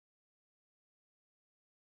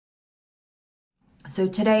So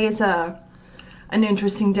today is an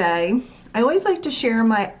interesting day. I always like to share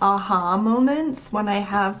my aha moments when I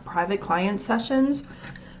have private client sessions.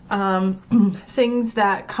 Things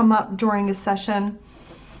that come up during a session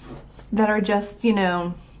that are just,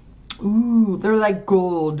 ooh, they're like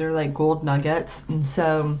gold. They're like gold nuggets. And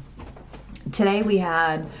so today we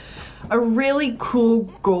had a really cool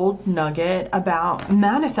gold nugget about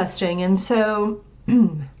manifesting. And so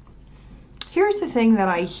here's the thing that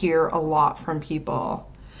I hear a lot from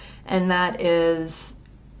people, and that is,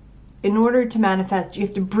 in order to manifest, you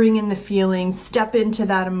have to bring in the feeling, step into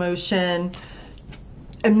that emotion,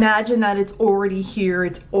 imagine that it's already here,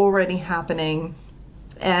 it's already happening.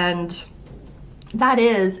 And that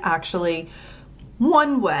is actually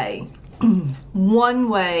one way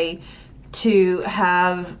to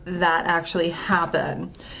have that actually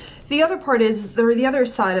happen. The other part is, or the other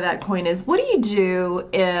side of that coin is, what do you do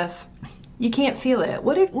if you can't feel it?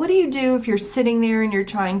 What do you do if you're sitting there and you're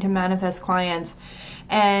trying to manifest clients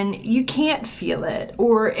and you can't feel it,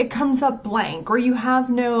 or it comes up blank, or you have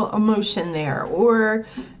no emotion there, or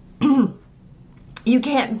you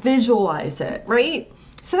can't visualize it, right?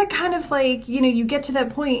 So that kind of like, you get to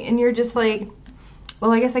that point and you're just like,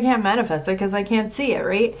 well, I guess I can't manifest it because I can't see it,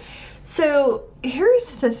 right? So here's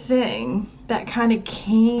the thing that kind of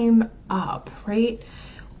came up, right?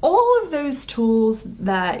 All of those tools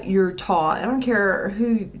that you're taught, I don't care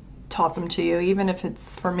who taught them to you, even if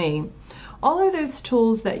it's for me, all of those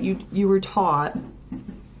tools that you were taught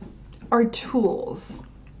are tools.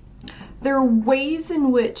 They're ways in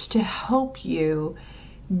which to help you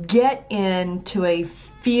get into a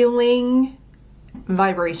feeling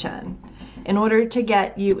vibration in order to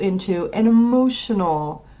get you into an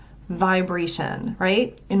emotional vibration,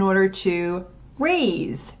 right? In order to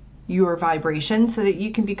raise your vibration so that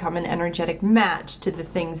you can become an energetic match to the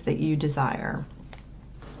things that you desire.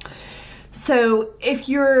 So if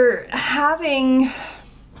you're having,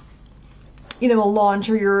 a launch,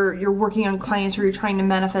 or you're working on clients, or you're trying to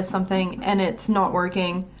manifest something and it's not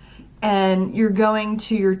working, and you're going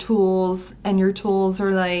to your tools and your tools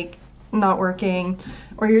are like not working,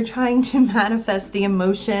 or you're trying to manifest the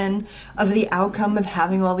emotion of the outcome of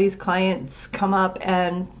having all these clients come up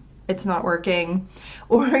and it's not working,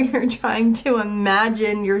 or you're trying to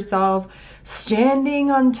imagine yourself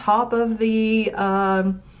standing on top of the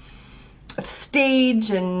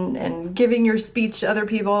stage and giving your speech to other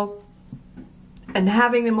people and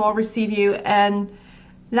having them all receive you, and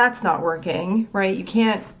that's not working, right? You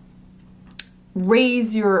can't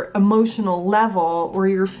raise your emotional level or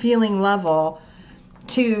your feeling level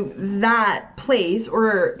to that place,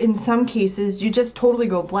 or in some cases you just totally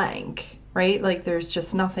go blank, right? Like there's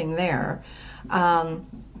just nothing there. Then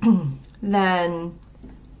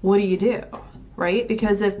what do you do, right?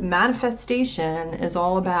 Because if manifestation is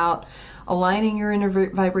all about aligning your inner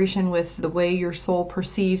vibration with the way your soul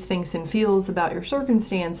perceives, thinks, and feels about your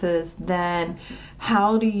circumstances, then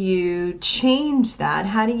how do you change that?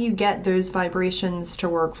 How do you get those vibrations to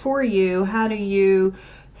work for you? How do you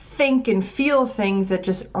think and feel things that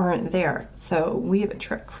just aren't there? So we have a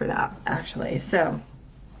trick for that, actually. So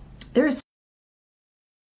there's,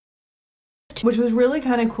 which was really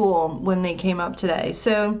kind of cool when they came up today.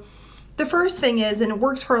 So the first thing is, and it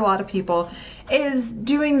works for a lot of people, is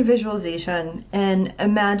doing visualization and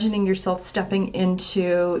imagining yourself stepping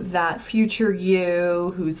into that future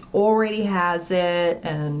you who's already has it,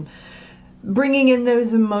 and bringing in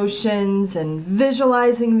those emotions and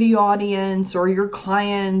visualizing the audience or your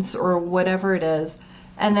clients or whatever it is.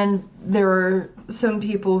 And then there are some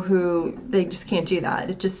people who they just can't do that.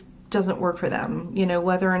 It just doesn't work for them.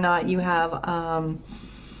 Whether or not you have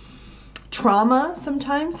trauma,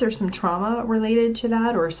 sometimes there's some trauma related to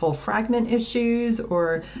that, or soul fragment issues,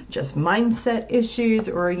 or just mindset issues,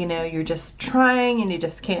 or you're just trying and you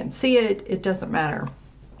just can't see it. It doesn't matter.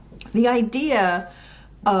 The idea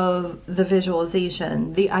of the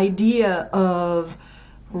visualization, the idea of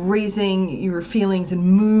raising your feelings and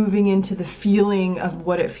moving into the feeling of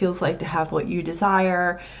what it feels like to have what you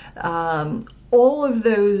desire, all of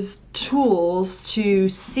those tools to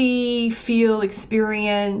see, feel,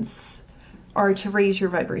 experience are to raise your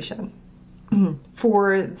vibration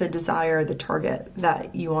for the desire, the target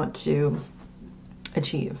that you want to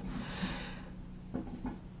achieve.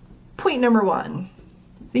 Point number one,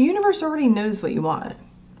 the universe already knows what you want,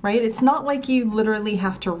 right? It's not like you literally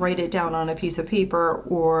have to write it down on a piece of paper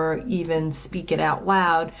or even speak it out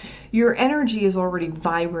loud. Your energy is already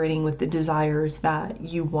vibrating with the desires that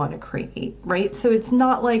you want to create, right? So it's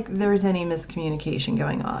not like there's any miscommunication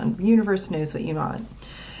going on. The universe knows what you want.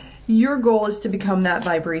 Your goal is to become that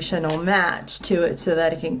vibrational match to it so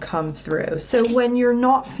that it can come through. So when you're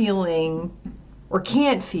not feeling or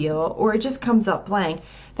can't feel, or it just comes up blank,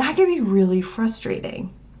 that can be really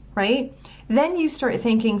frustrating, right? Then you start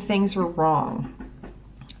thinking things are wrong.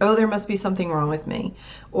 Oh, there must be something wrong with me.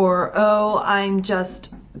 Or, oh, I'm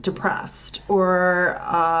just depressed. Or,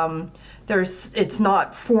 it's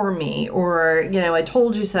not for me. Or, I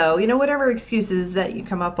told you so. Whatever excuses that you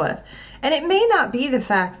come up with. And it may not be the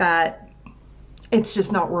fact that it's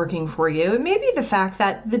just not working for you. It may be the fact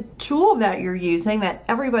that the tool that you're using, that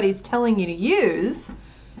everybody's telling you to use,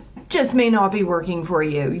 just may not be working for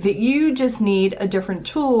you. That you just need a different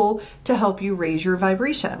tool to help you raise your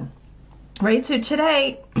vibration. Right? So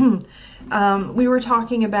today, we were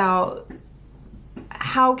talking about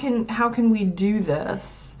how can we do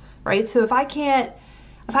this, right? So if I can't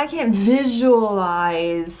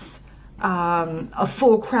visualize a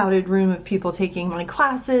full crowded room of people taking my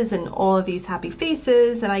classes and all of these happy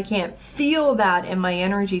faces, and I can't feel that in my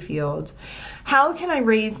energy fields, how can I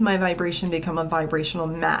raise my vibration, become a vibrational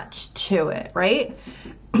match to it, right?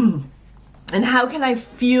 And how can I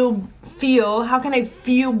feel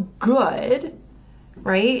good,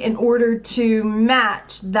 right, in order to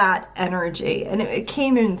match that energy? And it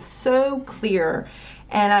came in so clear,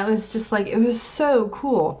 and I was just like, it was so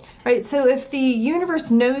cool, right? So if the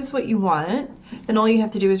universe knows what you want, then all you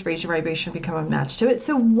have to do is raise your vibration, become a match to it.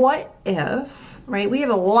 So what if, right, we have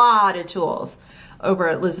a lot of tools over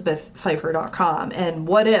at ElizabethPfeiffer.com, and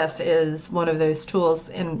what if is one of those tools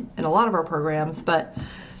in a lot of our programs, but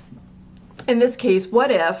in this case, what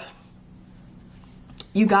if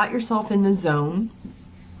you got yourself in the zone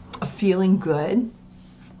of feeling good,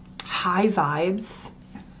 high vibes,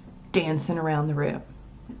 dancing around the room,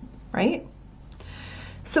 right?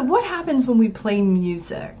 So what happens when we play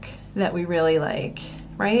music that we really like,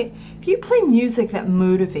 right? If you play music that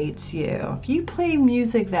motivates you, if you play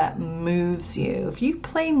music that moves you, if you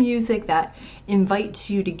play music that invites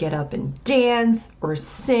you to get up and dance or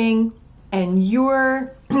sing, and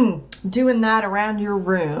you're doing that around your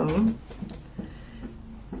room,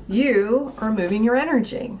 you are moving your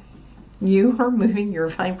energy. You are moving your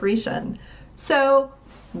vibration. So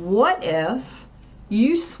what if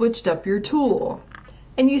you switched up your tool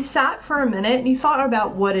and you sat for a minute and you thought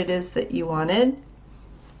about what it is that you wanted?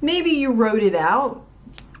 Maybe you wrote it out.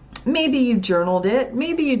 Maybe you journaled it.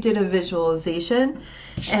 Maybe you did a visualization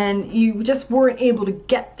and you just weren't able to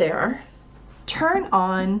get there. Turn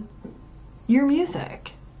on your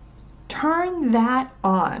music. Turn that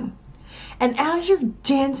on. And as you're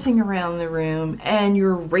dancing around the room and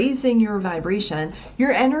you're raising your vibration,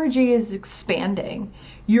 your energy is expanding.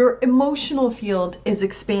 Your emotional field is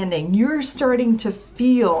expanding. You're starting to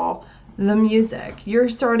feel the music. You're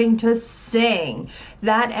starting to sing.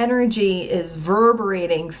 That energy is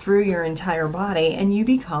reverberating through your entire body, and you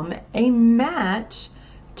become a match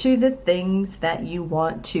to the things that you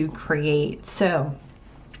want to create. So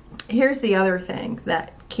here's the other thing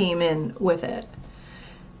that came in with it.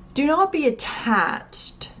 Do not be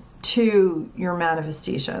attached to your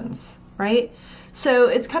manifestations, right? So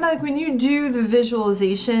it's kind of like when you do the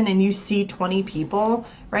visualization and you see 20 people,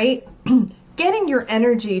 right? Getting your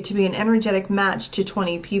energy to be an energetic match to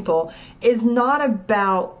 20 people is not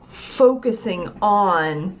about focusing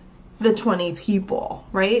on the 20 people,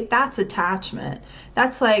 right? That's attachment.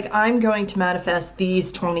 That's like, I'm going to manifest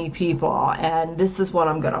these 20 people and this is what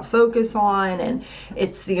I'm going to focus on and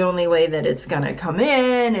it's the only way that it's going to come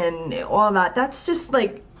in and all that. That's just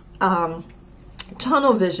like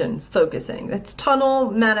tunnel vision focusing. That's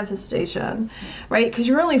tunnel manifestation, right? Because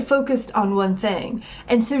you're only focused on one thing.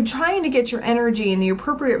 And so trying to get your energy in the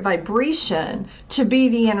appropriate vibration to be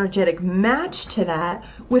the energetic match to that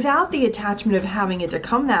without the attachment of having it to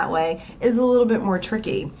come that way is a little bit more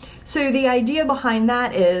tricky. So the idea behind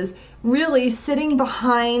that is really sitting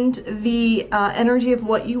behind the energy of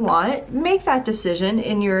what you want. Make that decision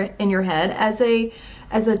in your head as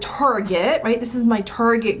a target, right? This is my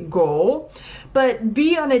target goal. But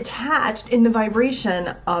be unattached in the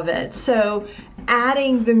vibration of it. So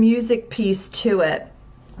adding the music piece to it,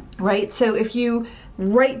 right? So if you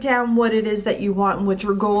write down what it is that you want and what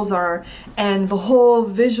your goals are, and the whole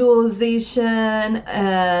visualization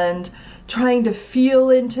and trying to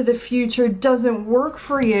feel into the future doesn't work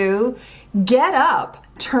for you, get up,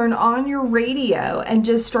 turn on your radio, and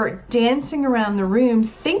just start dancing around the room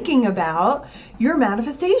thinking about your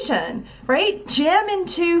manifestation, right? Jam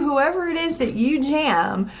into whoever it is that you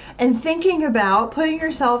jam and thinking about putting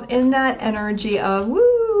yourself in that energy of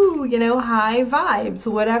woo, high vibes,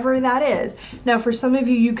 whatever that is. Now, for some of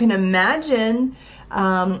you, you can imagine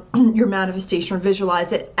your manifestation or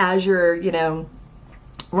visualize it as you're,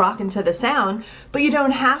 rocking to the sound, but you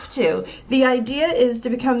don't have to. The idea is to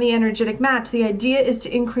become the energetic match. The idea is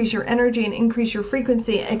to increase your energy and increase your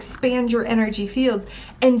frequency, expand your energy fields,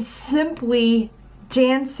 and simply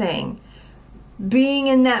dancing, being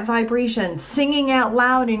in that vibration, singing out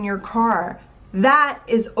loud in your car, that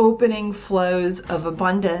is opening flows of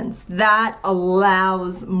abundance. That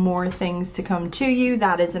allows more things to come to you.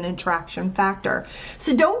 That is an attraction factor.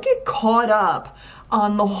 So don't get caught up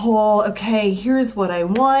on the whole, okay, here's what I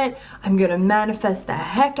want, I'm going to manifest the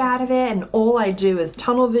heck out of it, and all I do is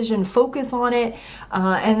tunnel vision, focus on it,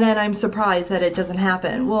 and then I'm surprised that it doesn't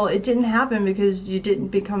happen. Well, it didn't happen because you didn't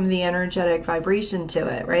become the energetic vibration to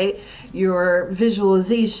it, right? Your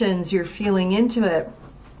visualizations, your feeling into it,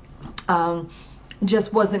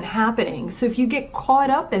 just wasn't happening. So if you get caught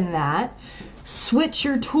up in that, switch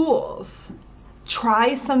your tools,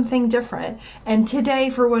 try something different. And today,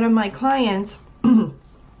 for one of my clients,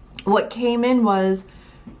 what came in was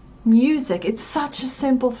music. It's such a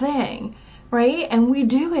simple thing, right? And we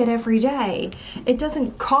do it every day. It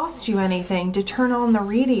doesn't cost you anything to turn on the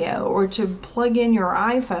radio or to plug in your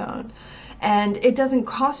iPhone. And it doesn't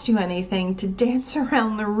cost you anything to dance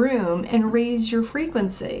around the room and raise your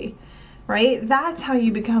frequency, right? That's how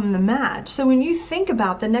you become the match. So when you think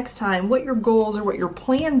about the next time what your goals or what your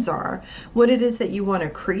plans are, what it is that you want to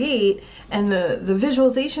create, and the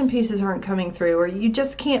visualization pieces aren't coming through, or you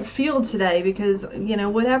just can't feel today because, you know,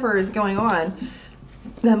 whatever is going on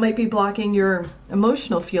that might be blocking your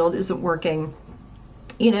emotional field isn't working.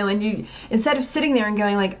 You know, and you, instead of sitting there and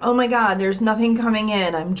going like, oh my God, there's nothing coming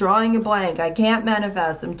in, I'm drawing a blank, I can't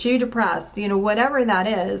manifest, I'm too depressed, you know, whatever that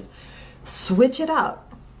is, switch it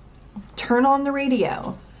up. Turn on the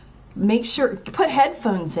radio. Make sure, put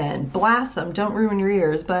headphones in, blast them, don't ruin your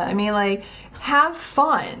ears, but I mean, like, have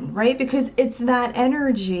fun, right? Because it's that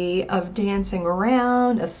energy of dancing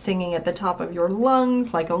around, of singing at the top of your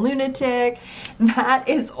lungs like a lunatic, that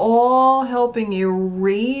is all helping you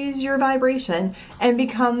raise your vibration and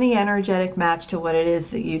become the energetic match to what it is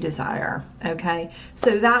that you desire, okay?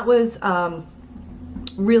 So that was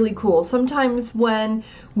really cool. Sometimes when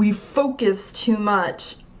we focus too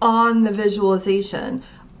much on the visualization,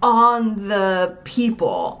 on the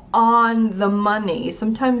people, on the money,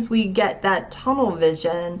 sometimes we get that tunnel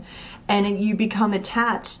vision and you become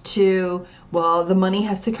attached to, well, the money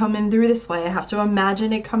has to come in through this way. I have to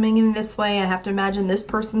imagine it coming in this way. I have to imagine this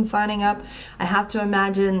person signing up. I have to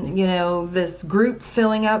imagine, you know, this group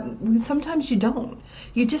filling up. Sometimes you don't.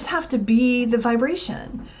 You just have to be the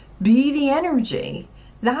vibration, be the energy.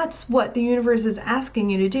 That's what the universe is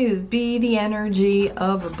asking you to do, is be the energy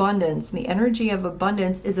of abundance. The energy of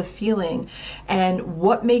abundance is a feeling. And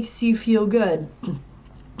what makes you feel good?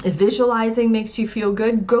 If visualizing makes you feel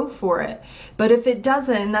good, go for it. But if it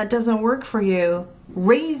doesn't, and that doesn't work for you,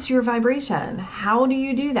 raise your vibration. How do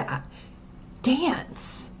you do that?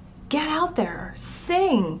 Dance. Get out there.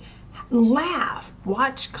 Sing. Laugh.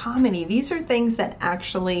 Watch comedy. These are things that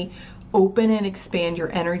actually open and expand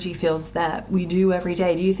your energy fields that we do every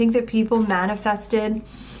day. Do you think that people manifested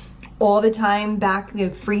all the time back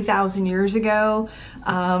 3,000 years ago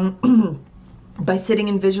by sitting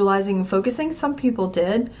and visualizing and focusing? Some people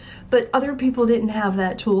did, but other people didn't have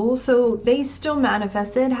that tool, so they still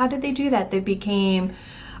manifested. How did they do that? They became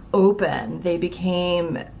open. They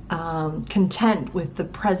became content with the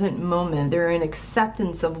present moment. They're in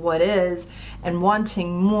acceptance of what is and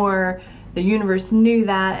wanting more. The universe knew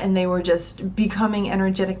that, and they were just becoming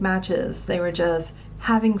energetic matches. They were just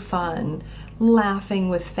having fun, laughing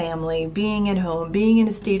with family, being at home, being in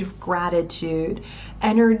a state of gratitude,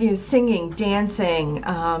 and singing, dancing,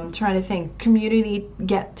 trying to think, community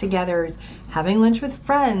get-togethers, having lunch with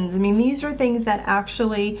friends. I mean, these are things that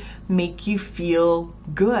actually make you feel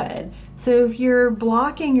good. So if you're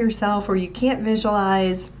blocking yourself, or you can't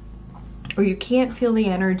visualize, or you can't feel the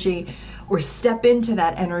energy, or step into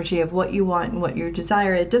that energy of what you want and what you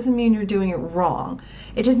desire, it doesn't mean you're doing it wrong.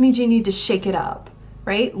 It just means you need to shake it up,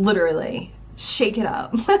 right? Literally, shake it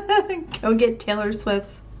up. Go get Taylor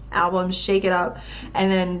Swift's album, Shake It Up, and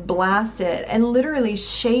then blast it, and literally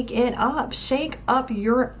shake it up. Shake up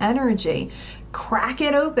your energy. Crack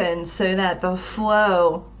it open so that the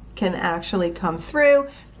flow can actually come through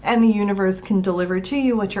and the universe can deliver to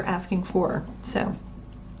you what you're asking for. So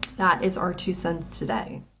that is our 2 cents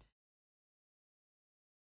today.